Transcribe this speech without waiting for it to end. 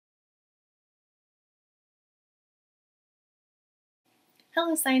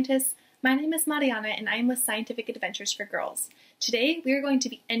Hello scientists, my name is Mariana and I am with Scientific Adventures for Girls. Today we are going to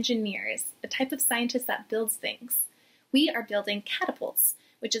be engineers, a type of scientist that builds things. We are building catapults,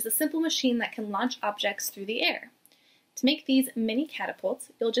 which is a simple machine that can launch objects through the air. To make these mini catapults,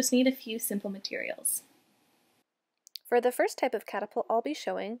 you'll just need a few simple materials. For the first type of catapult I'll be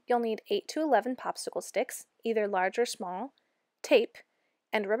showing, you'll need 8 to 11 popsicle sticks, either large or small, tape,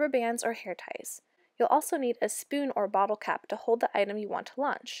 and rubber bands or hair ties. You'll also need a spoon or bottle cap to hold the item you want to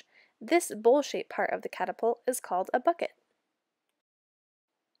launch. This bowl-shaped part of the catapult is called a bucket.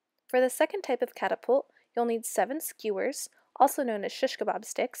 For the second type of catapult, you'll need 7 skewers, also known as shish kebab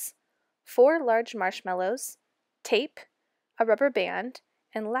sticks, 4 large marshmallows, tape, a rubber band,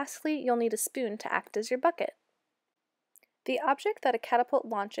 and lastly, you'll need a spoon to act as your bucket. The object that a catapult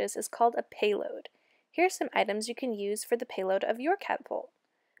launches is called a payload. Here are some items you can use for the payload of your catapult: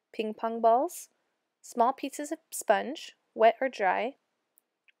 ping pong balls, small pieces of sponge, wet or dry,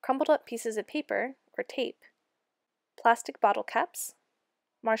 crumpled up pieces of paper or tape, plastic bottle caps,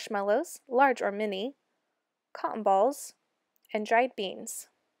 marshmallows, large or mini, cotton balls, and dried beans.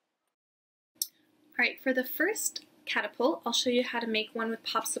 Alright, for the first catapult, I'll show you how to make one with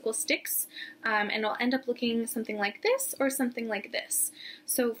popsicle sticks, and it'll end up looking something like this or something like this.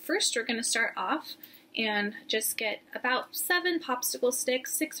 So first we're going to start off and just get about 7 popsicle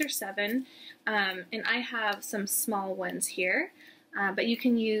sticks, 6 or 7, and I have some small ones here, but you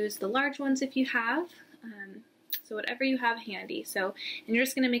can use the large ones if you have, so whatever you have handy. So, and you're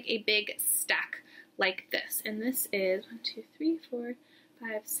just going to make a big stack like this, and this is 1, 2, 3, 4,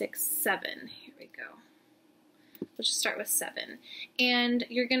 5, 6, 7. Here we go. We'll just start with 7. And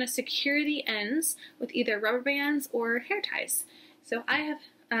you're going to secure the ends with either rubber bands or hair ties. So I have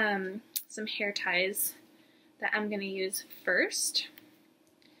some hair ties that I'm going to use first,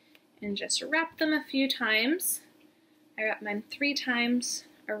 and just wrap them a few times. I wrap mine 3 times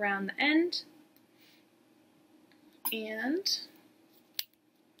around the end, and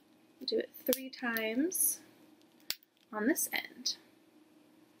do it 3 times on this end.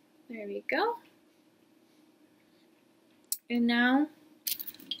 There we go. And now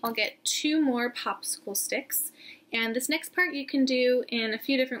I'll get 2 more popsicle sticks, and this next part you can do in a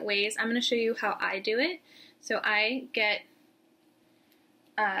few different ways. I'm going to show you how I do it. So I get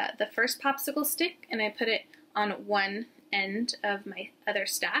the first popsicle stick and I put it on one end of my other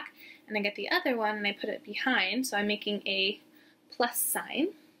stack, and I get the other one and I put it behind, so I'm making a plus sign.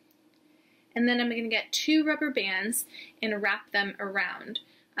 And then I'm going to get 2 rubber bands and wrap them around.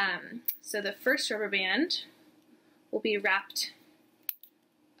 So the first rubber band will be wrapped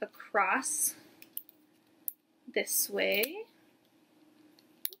across this way.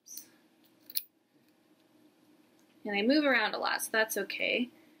 Oops. And I move around a lot, so that's okay.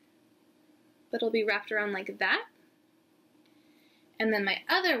 But it'll be wrapped around like that. And then my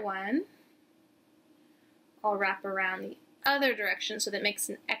other one, I'll wrap around the other direction so that it makes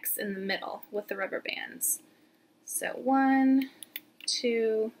an X in the middle with the rubber bands. So 1,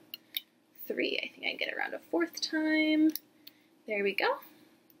 2, 3. I think I get around a 4th time. There we go.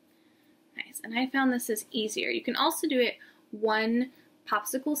 Nice. And I found this is easier. You can also do it 1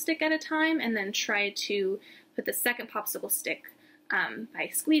 popsicle stick at a time and then try to put the second popsicle stick by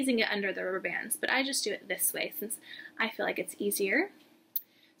squeezing it under the rubber bands, but I just do it this way since I feel like it's easier.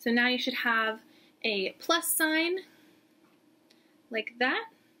 So now you should have a plus sign like that,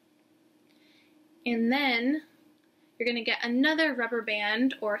 and then you're going to get another rubber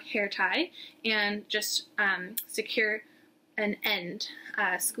band or hair tie and just secure an end,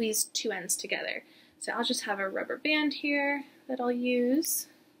 squeeze 2 ends together. So I'll just have a rubber band here that I'll use.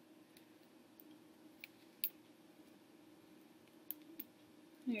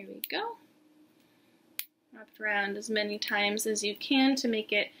 There we go. Wrap it around as many times as you can to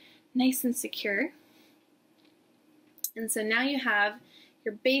make it nice and secure. And so now you have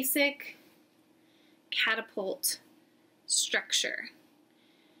your basic catapult structure.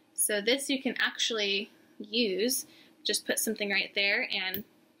 So this you can actually use, just put something right there and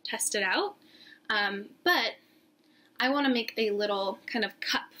test it out. But I want to make a little kind of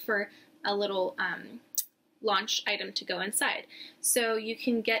cup for a little launch item to go inside. So you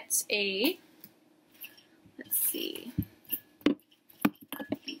can get a, let's see,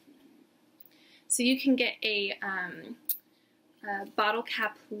 so you can get a bottle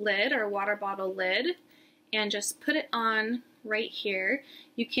cap lid or water bottle lid and just put it on right here.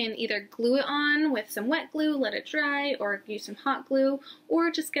 You can either glue it on with some wet glue, let it dry, or use some hot glue, or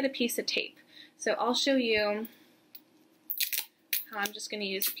just get a piece of tape. So I'll show you how I'm just going to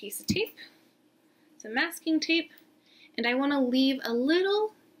use a piece of tape, some masking tape, and I want to leave a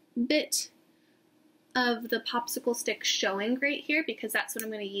little bit of the popsicle stick showing right here because that's what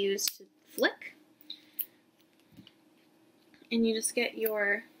I'm going to use to flick. And you just get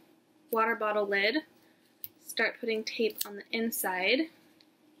your water bottle lid, start putting tape on the inside,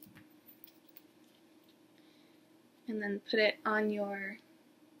 and then put it on your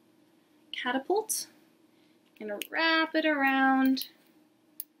catapult and wrap it around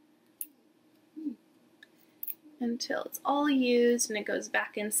until it's all used and it goes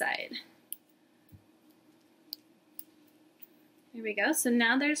back inside. There we go. So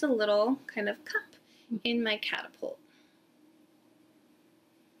now there's a little kind of cup in my catapult.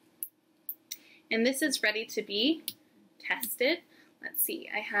 And this is ready to be tested. Let's see,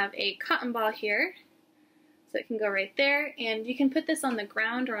 I have a cotton ball here, so it can go right there, and you can put this on the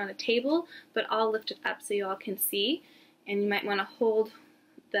ground or on a table, but I'll lift it up so you all can see. And you might want to hold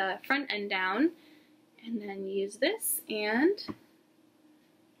the front end down and then use this and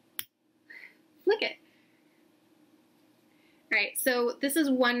flick it. Alright, so this is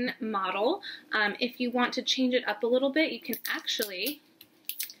one model. If you want to change it up a little bit, you can actually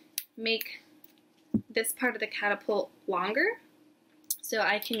make this part of the catapult longer. So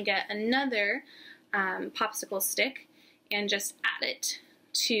I can get another popsicle stick and just add it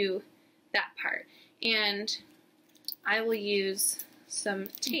to that part. And I will use some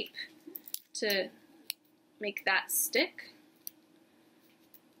tape to make that stick.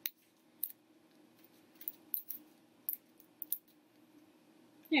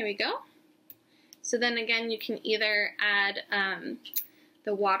 There we go. So then again, you can either add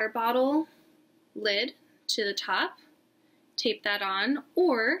the water bottle lid to the top, tape that on,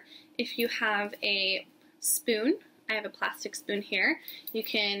 or if you have a spoon, I have a plastic spoon here, you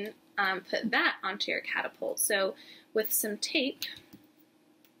can put that onto your catapult. So with some tape,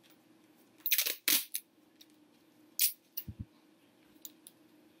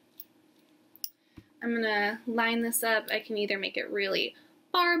 I'm gonna line this up. I can either make it really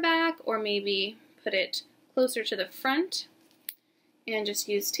far back or maybe put it closer to the front and just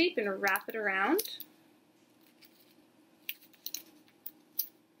use tape and wrap it around.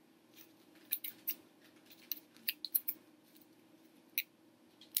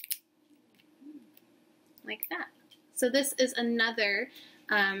 Like that. So this is another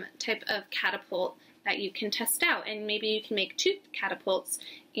type of catapult that you can test out, and maybe you can make two catapults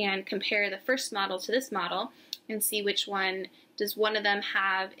and compare the first model to this model and see which one, does one of them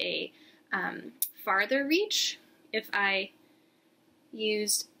have a farther reach. If I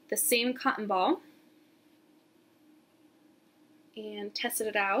used the same cotton ball and tested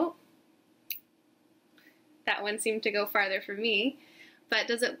it out, that one seemed to go farther for me, but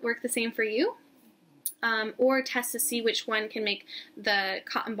does it work the same for you? Or test to see which one can make the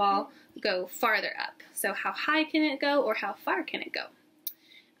cotton ball go farther up. So how high can it go or how far can it go?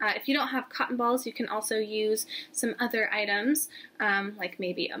 If you don't have cotton balls, you can also use some other items like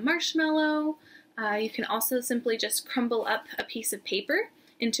maybe a marshmallow. You can also simply just crumble up a piece of paper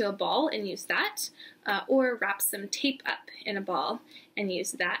into a ball and use that, or wrap some tape up in a ball and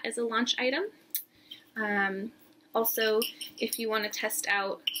use that as a launch item. Also, if you want to test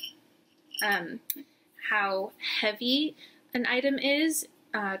out how heavy an item is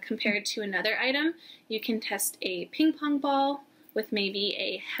compared to another item, you can test a ping pong ball with maybe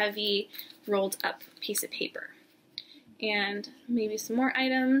a heavy rolled up piece of paper. And maybe some more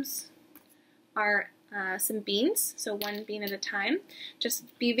items are some beans, so one bean at a time.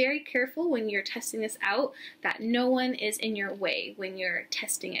 Just be very careful when you're testing this out that no one is in your way when you're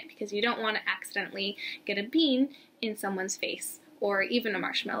testing it, because you don't want to accidentally get a bean in someone's face or even a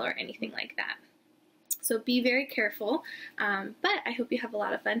marshmallow or anything like that. So be very careful, but I hope you have a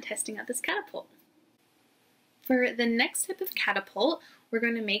lot of fun testing out this catapult. For the next type of catapult, we're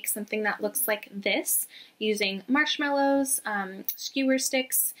going to make something that looks like this using marshmallows, skewer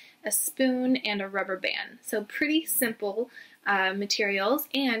sticks, a spoon, and a rubber band. So pretty simple materials,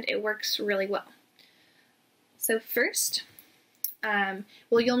 and it works really well. So first,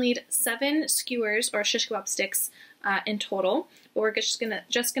 you'll need 7 skewers or shish kebab sticks in total, but we're just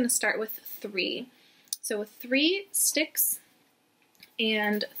gonna start with 3. So with 3 sticks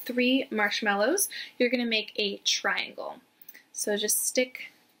and 3 marshmallows, you're going to make a triangle. So just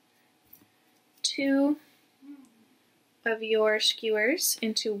stick 2 of your skewers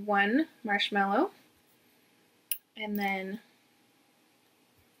into 1 marshmallow, and then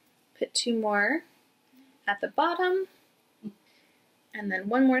put 2 more at the bottom, and then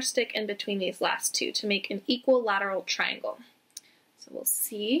 1 more stick in between these last 2 to make an equilateral triangle. So we'll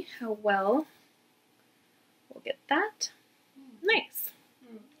see how well we'll get that. Nice.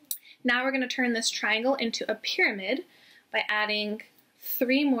 Now we're going to turn this triangle into a pyramid by adding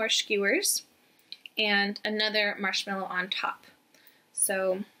 3 more skewers and another marshmallow on top.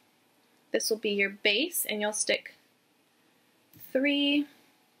 So this will be your base, and you'll stick 3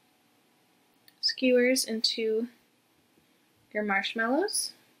 skewers into your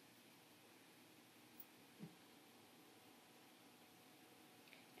marshmallows.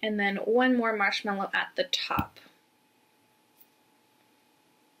 And then 1 more marshmallow at the top.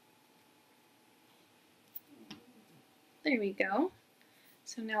 There we go.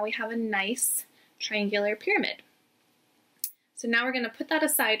 So now we have a nice triangular pyramid. So now we're going to put that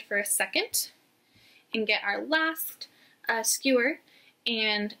aside for a second and get our last skewer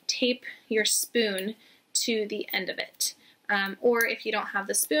and tape your spoon to the end of it. Or if you don't have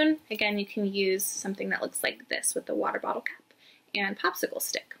the spoon, again, you can use something that looks like this with the water bottle cap and popsicle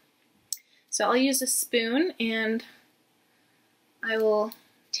stick. So I'll use a spoon and I will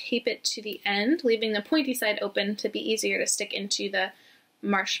tape it to the end, leaving the pointy side open to be easier to stick into the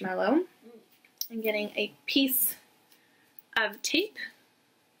marshmallow. And getting a piece of tape,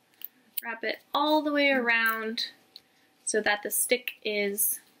 wrap it all the way around so that the stick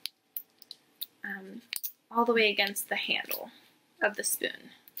is all the way against the handle of the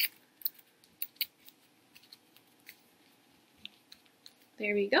spoon.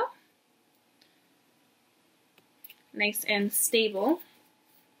 There we go. Nice and stable.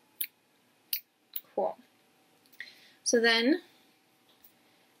 Cool. So then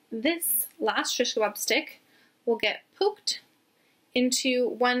this last shish kebab stick will get poked into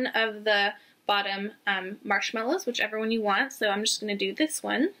one of the bottom marshmallows, whichever one you want. So I'm just going to do this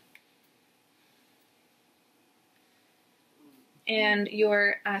one. And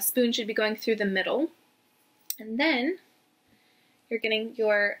your spoon should be going through the middle. And then you're getting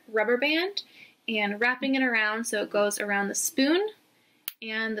your rubber band and wrapping it around so it goes around the spoon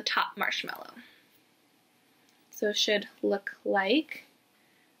and the top marshmallow. So it should look like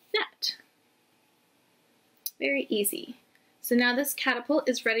that. Very easy. So now this catapult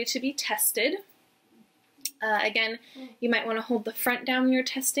is ready to be tested. Again, you might want to hold the front down when you're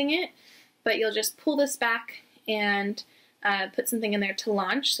testing it, but you'll just pull this back and put something in there to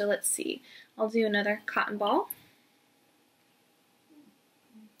launch. So let's see. I'll do another cotton ball.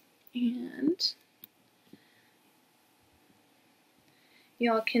 And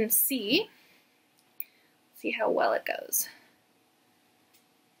y'all can see how well it goes.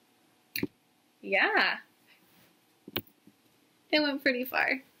 Yeah, it went pretty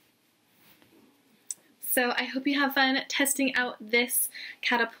far. So I hope you have fun testing out this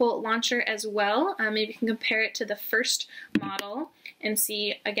catapult launcher as well. Maybe you can compare it to the first model and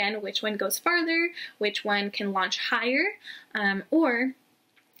see again which one goes farther, which one can launch higher, or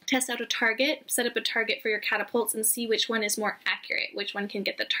test out a target, set up a target for your catapults and see which one is more accurate, which one can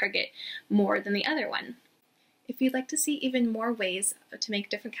get the target more than the other one. If you'd like to see even more ways to make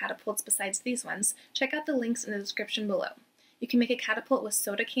different catapults besides these ones, check out the links in the description below. You can make a catapult with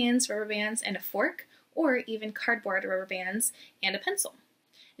soda cans, rubber bands, and a fork, or even cardboard rubber bands and a pencil.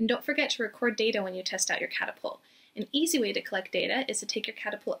 And don't forget to record data when you test out your catapult. An easy way to collect data is to take your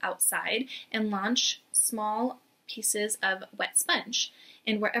catapult outside and launch small pieces of wet sponge.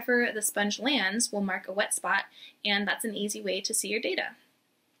 And wherever the sponge lands will mark a wet spot, and that's an easy way to see your data.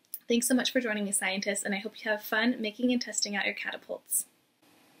 Thanks so much for joining me, scientists, and I hope you have fun making and testing out your catapults.